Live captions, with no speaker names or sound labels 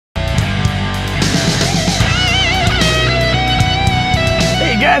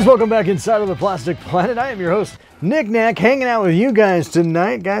Guys, welcome back inside of the Plastic Planet. I am your host, Knick-Knack, hanging out with you guys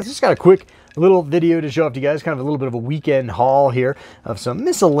tonight. Guys, just got a quick little video to show off to you guys, kind of a little bit of a weekend haul here of some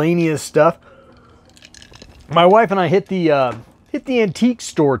miscellaneous stuff. My wife and I hit the antique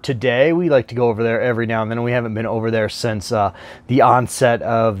store today. We like to go over there every now and then, and we haven't been over there since the onset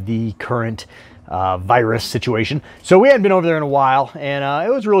of the current virus situation. So we hadn't been over there in a while, and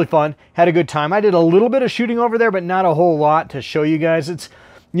it was really fun. Had a good time. I did a little bit of shooting over there, but not a whole lot to show you guys. It's,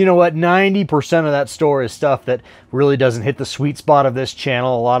 you know what, 90% of that store is stuff that really doesn't hit the sweet spot of this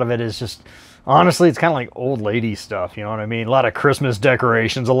channel. A lot of it is just, honestly, it's kind of like old lady stuff, you know what I mean? A lot of Christmas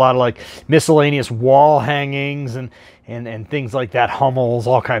decorations, a lot of like miscellaneous wall hangings and things like that, Hummels,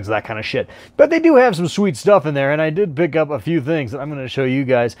 all kinds of that kind of shit. But they do have some sweet stuff in there, and I did pick up a few things that I'm going to show you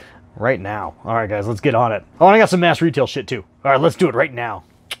guys right now. All right, guys, let's get on it. Oh, and I got some mass retail shit too. All right, let's do it right now.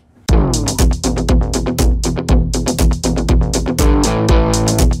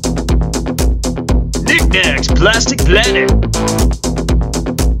 Knick-Knack's Plastic Planet.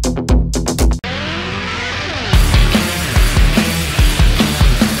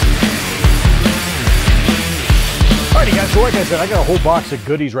 Alrighty guys, so like I said, I got a whole box of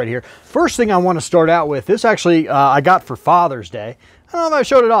goodies right here. First thing I want to start out with, this actually I got for Father's Day. I don't know if I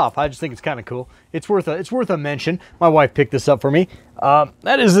showed it off. I just think it's kind of cool. It's worth a mention. My wife picked this up for me.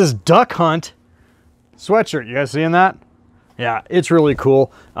 That is this Duck Hunt sweatshirt. You guys seeing that? Yeah, it's really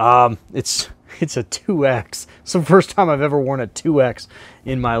cool. It's a 2X. It's the first time I've ever worn a 2X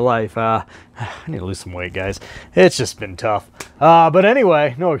in my life. I need to lose some weight, guys. It's just been tough. But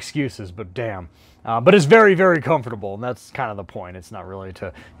anyway, no excuses, but damn. But it's very, very comfortable, and that's kind of the point. It's not really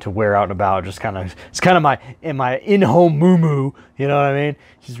to wear out and about. Just kind of, it's kind of my in-home moo-moo. You know what I mean?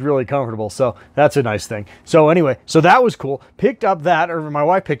 She's really comfortable, so that's a nice thing. So anyway, so that was cool. Picked up that, or my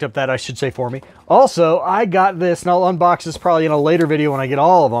wife picked up that, I should say, for me. Also, I got this, and I'll unbox this probably in a later video when I get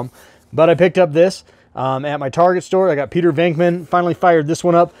all of them. But I picked up this at my Target store. I got Peter Venkman. Finally fired this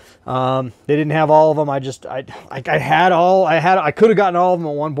one up. They didn't have all of them. I could have gotten all of them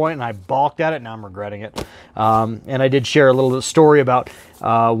at one point, and I balked at it. Now I'm regretting it. And I did share a little story about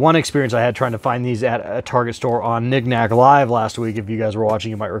one experience I had trying to find these at a Target store on Knick-Knack Live last week. If you guys were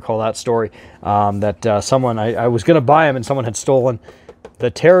watching, you might recall that story. Someone, I was going to buy them, and someone had stolen the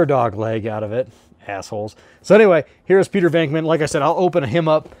Terror Dog leg out of it. Assholes. So anyway, here's Peter Venkman. Like I said, I'll open him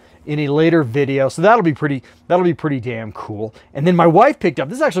up in a later video, so that'll be pretty damn cool. And then my wife picked up,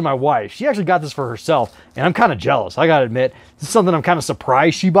 this is actually my wife, she actually got this for herself, and I'm kind of jealous, I gotta admit. This is something I'm kind of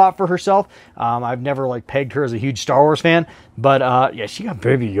surprised she bought for herself. I've never like pegged her as a huge Star Wars fan, but yeah, she got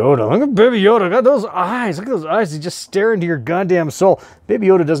Baby Yoda. Look at Baby Yoda, got those eyes, look at those eyes, he's just staring into your goddamn soul. Baby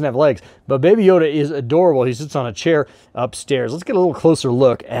Yoda doesn't have legs, but Baby Yoda is adorable. He sits on a chair upstairs. Let's get a little closer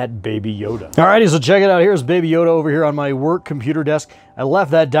look at Baby Yoda. Alrighty, so check it out. Here's Baby Yoda over here on my work computer desk. I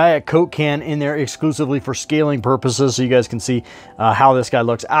left that Diet Coke can in there exclusively for scaling purposes, so you guys can see how this guy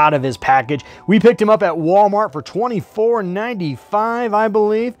looks out of his package. We picked him up at Walmart for $24.95, I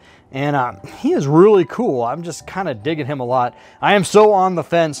believe. And he is really cool. I'm just kind of digging him a lot. I am so on the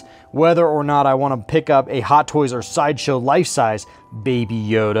fence whether or not I want to pick up a Hot Toys or Sideshow life-size Baby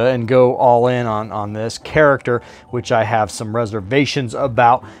Yoda and go all in on this character, which I have some reservations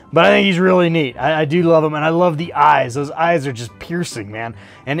about. But I think he's really neat. I do love him, and I love the eyes. Those eyes are just piercing, man.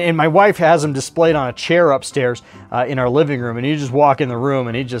 And my wife has him displayed on a chair upstairs in our living room, and you just walk in the room,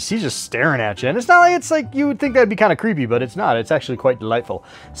 and he's just staring at you. And it's not like, it's like you would think that'd be kind of creepy, but it's not. It's actually quite delightful.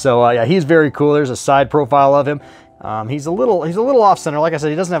 So yeah, he's very cool. There's a side profile of him. He's a little off center. Like I said,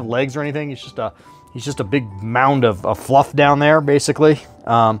 he doesn't have legs or anything. He's just a big mound of fluff down there, basically.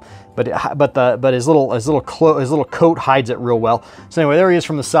 But his little coat hides it real well. So anyway, there he is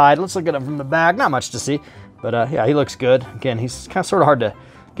from the side. Let's look at him from the back. Not much to see, but yeah, he looks good. Again, he's kind of sort of hard to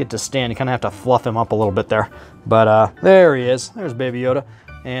get to stand. You kind of have to fluff him up a little bit there. But there he is. There's Baby Yoda.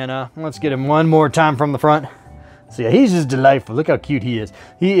 And let's get him one more time from the front. So yeah, he's just delightful. Look how cute he is.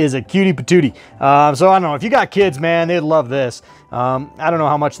 He is a cutie patootie. So I don't know, if you got kids, man, they'd love this. I don't know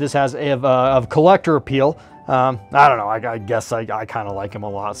how much this has of collector appeal. I don't know, I guess I kind of like him a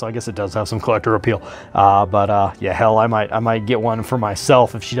lot, so I guess it does have some collector appeal. Yeah, hell, I might get one for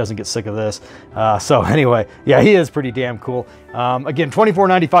myself if she doesn't get sick of this. So anyway, yeah, he is pretty damn cool. Again,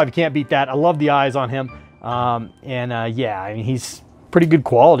 $24.95, you can't beat that. I love the eyes on him. Yeah, I mean, he's pretty good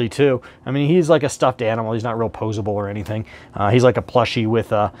quality too. I mean, he's like a stuffed animal. He's not real posable or anything. He's like a plushie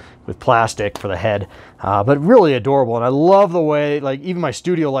with plastic for the head, but really adorable. And I love the way, like, even my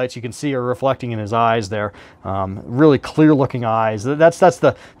studio lights you can see are reflecting in his eyes there. Really clear looking eyes. That's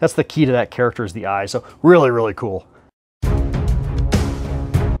the key to that character, is the eyes. So really, really cool.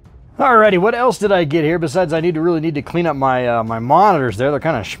 Alrighty, what else did I get here besides I really need to clean up my my monitors there. They're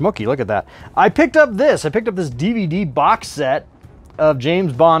kind of schmooky. Look at that. I picked up this. I picked up this DVD box set of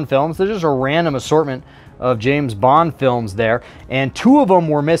James Bond films. There's just a random assortment of James Bond films there, and 2 of them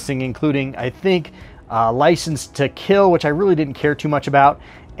were missing, including, I think, License to Kill, which I really didn't care too much about,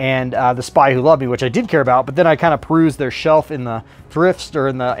 and The Spy Who Loved Me, which I did care about, but then I kind of perused their shelf in the thrift or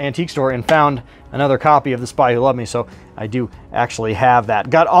in the antique store and found another copy of The Spy Who Loved Me, so I do actually have that.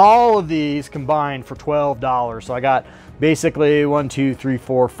 Got all of these combined for $12, so I got basically 1, 2, 3,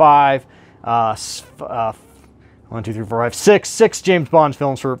 4, 5, 1, 2, 3, 4, 5, 6 James Bond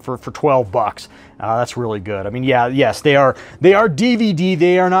films for $12. That's really good. I mean, yeah, yes, they are DVD.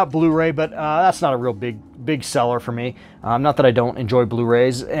 They are not Blu-ray, but that's not a real big seller for me. Not that I don't enjoy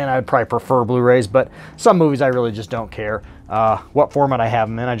Blu-rays, and I'd probably prefer Blu-rays, but some movies I really just don't care what format I have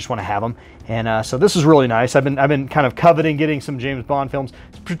them in. I just want to have them, and so this is really nice. I've been kind of coveting getting some James Bond films,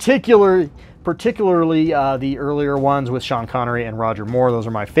 particularly the earlier ones with Sean Connery and Roger Moore. Those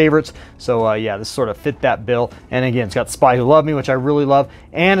are my favorites. So yeah, this sort of fit that bill. And again, it's got The Spy Who Loved Me, which I really love,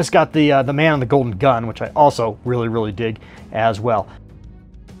 and it's got the Man on the Golden Gun, which I also really dig as well.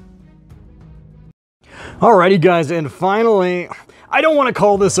 Alrighty guys, and finally, I don't want to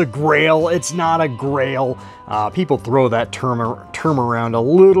call this a grail. It's not a grail. People throw that term around a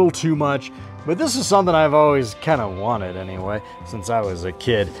little too much. But this is something I've always kind of wanted anyway, since I was a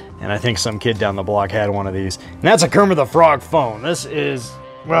kid. And I think some kid down the block had one of these. And that's a Kermit the Frog phone. This is,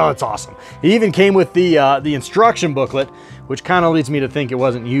 well, it's awesome. It even came with the instruction booklet, which kind of leads me to think it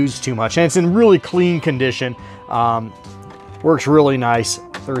wasn't used too much. And it's in really clean condition. Works really nice.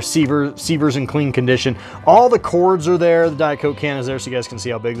 The receiver's in clean condition. All the cords are there. The Diet Coke can is there, so you guys can see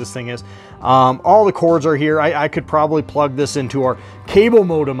how big this thing is. All the cords are here. I could probably plug this into our cable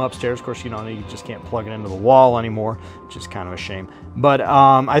modem upstairs. Of course, you know, you just can't plug it into the wall anymore, which is kind of a shame. But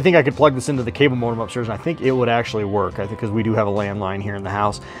I think I could plug this into the cable modem upstairs, and I think it would actually work. I think because we do have a landline here in the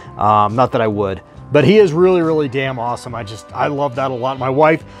house. Not that I would. But he is really damn awesome. I love that a lot. My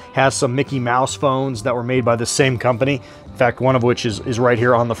wife has some Mickey Mouse phones that were made by the same company. In fact, one of which is right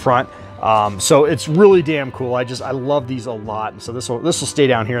here on the front. So it's really damn cool. I love these a lot. And so this will stay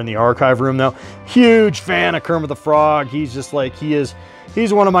down here in the archive room though. Huge fan of Kermit the Frog. He's just like, he's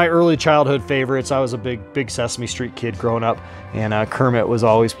one of my early childhood favorites. I was a big Sesame Street kid growing up, and Kermit was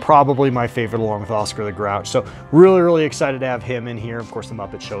always probably my favorite along with Oscar the Grouch. So really excited to have him in here. Of course, the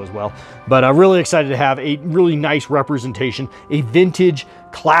Muppet Show as well. But really excited to have a really nice representation, a vintage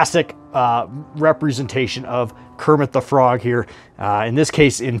classic representation of Kermit the Frog here. In this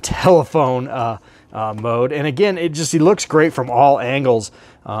case, in telephone mode. And again, he looks great from all angles.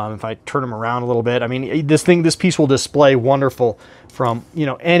 If I turn him around a little bit, I mean, this piece will display wonderful from, you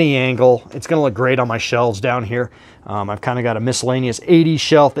know, any angle. It's going to look great on my shelves down here. I've kind of got a miscellaneous 80s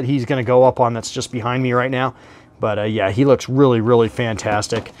shelf that he's going to go up on that's just behind me right now. But yeah, he looks really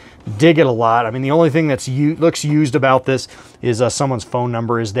fantastic. Dig it a lot. I mean, the only thing that's looks used about this is someone's phone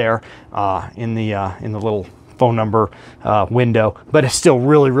number is there in the little phone number window, but it's still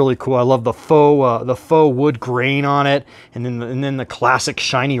really cool. I love the faux wood grain on it, and then the classic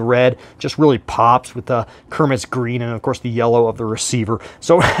shiny red just really pops with the Kermit's green and of course the yellow of the receiver.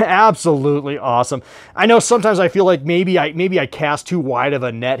 So absolutely awesome. I know sometimes I feel like maybe I cast too wide of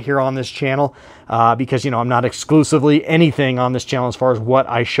a net here on this channel because, you know, I'm not exclusively anything on this channel as far as what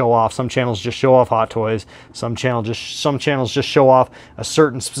I show off. Some channels just show off Hot Toys. Some channels just show off a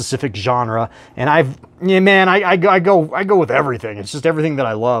certain specific genre, and I go with everything. It's just everything that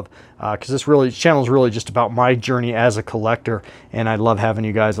I love, because this channel is really just about my journey as a collector, and I love having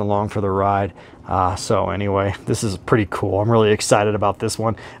you guys along for the ride. So anyway, this is pretty cool. I'm really excited about this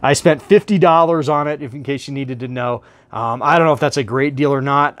one. I spent $50 on it, in case you needed to know. I don't know if that's a great deal or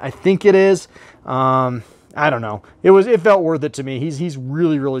not. I think it is. I don't know. It felt worth it to me. He's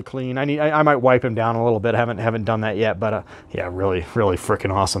really clean. I might wipe him down a little bit. Haven't done that yet, but yeah, really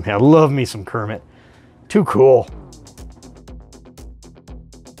freaking awesome. Yeah, I love me some Kermit. Too cool.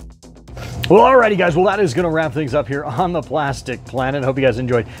 Well, alrighty guys, well that is going to wrap things up here on the Plastic Planet. I hope you guys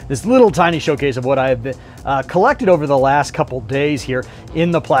enjoyed this little tiny showcase of what I have been, collected over the last couple days here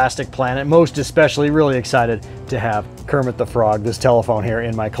in the Plastic Planet. Most especially really excited to have Kermit the Frog, this telephone here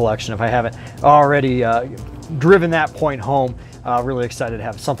in my collection. If I haven't already driven that point home, really excited to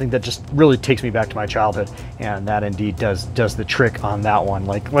have something that just really takes me back to my childhood, and that indeed does the trick on that one.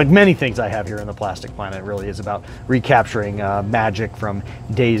 Like many things I have here in the Plastic Planet, it really is about recapturing magic from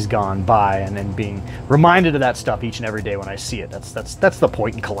days gone by, and then being reminded of that stuff each and every day when I see it. That's the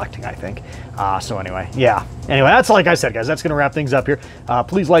point in collecting, I think. So anyway, yeah. Anyway, that's like I said, guys. That's going to wrap things up here.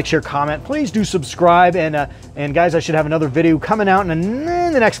 Please like, share, comment. Please do subscribe, and guys, I should have another video coming out in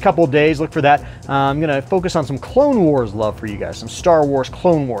the next couple of days. Look for that. I'm going to focus on some Clone Wars love for you guys. Some Star Wars,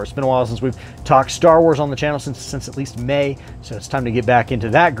 Clone Wars. It's been a while since we've talked Star Wars on the channel, since at least May. So it's time to get back into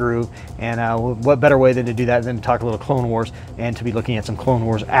that groove. And what better way than to do that than to talk a little Clone Wars and to be looking at some Clone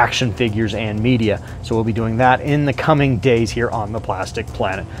Wars action figures and media. So we'll be doing that in the coming days here on the Plastic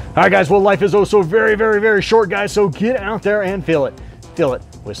Planet. All right, guys. Well, life is oh so very, very, very short, guys. So get out there and fill it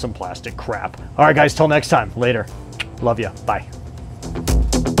with some plastic crap. All right, guys. Till next time. Later. Love ya. Bye.